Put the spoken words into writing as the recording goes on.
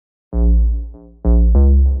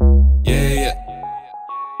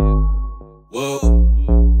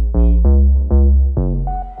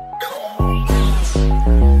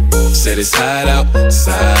it's hot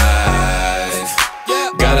outside.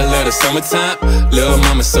 Gotta love the summertime, little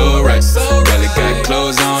mama so right. Belly got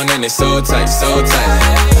clothes on and it's so tight, so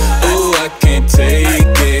tight. Ooh, I can't take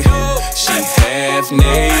it. She half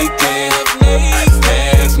naked,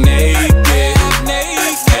 half naked,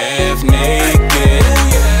 half naked.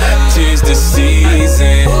 Tis the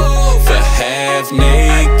season for half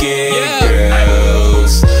naked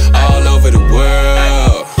girls all over the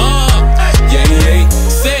world. Yeah.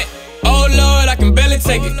 Set, oh Lord, I can barely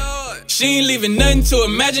take it. She ain't leaving nothing to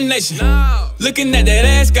imagination. Looking at that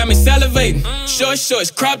ass got me salivating. Short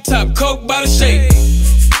shorts, crop top, Coke bottle shade.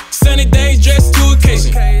 Sunny days dressed to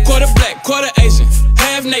occasion. Quarter black, quarter Asian,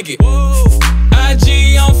 half naked.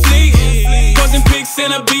 IG on fleek, posting pics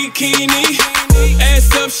in a bikini.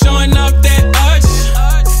 Ass up, showing off that arch.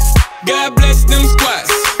 God bless them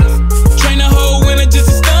squats. Train the whole winter just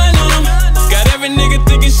to stun on them. Got every nigga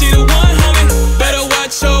thinking she the one, homie. Better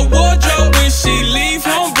watch her wardrobe when she leave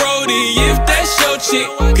home, Brody. If that's your chick,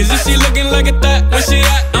 cause if she looking like a thot when she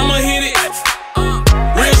out, I'ma hit it.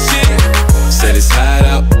 Real shit. Said it's hot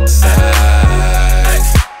outside.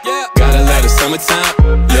 Gotta love the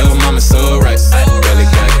summertime, little mama so right. Belly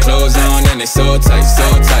got clothes on and they so tight, so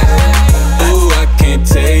tight. Ooh, I can't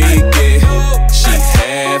take it. She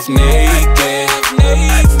half naked,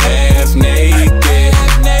 half naked,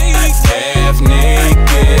 half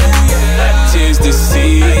naked. Tis the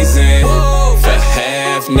season for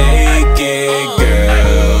half naked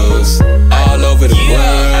girls all over the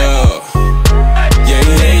world.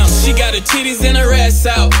 Yeah. She got her titties and her ass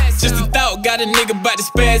out. Just a thought, got a nigga bout to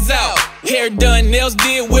spaz out. Hair done, nails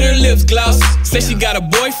did with her lips gloss. Say she got a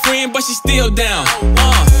boyfriend, but she still down.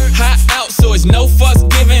 Hot out, so it's no fucks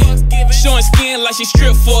given. Showing skin like she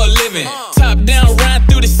stripped for a living. Top down, ride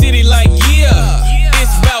through the city like yeah.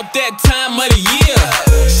 It's about that time of the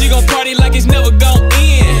year. She gon' party like it's never gon'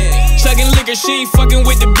 end. Chugging liquor, she ain't fucking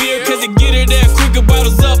with the beer, cause it get her there quicker,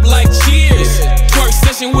 bottles up like cheers. Twerk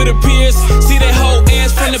session with her peers. See that whole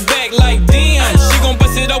ass from the back like damn. She gon'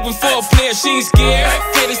 bust it open for a player, she ain't scared.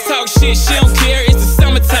 Haters talk shit, she don't care. It's the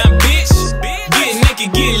summertime, bitch. Get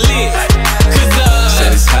naked, get lit. Cause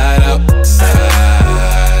said it's hot outside.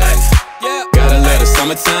 Gotta love the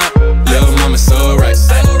summertime,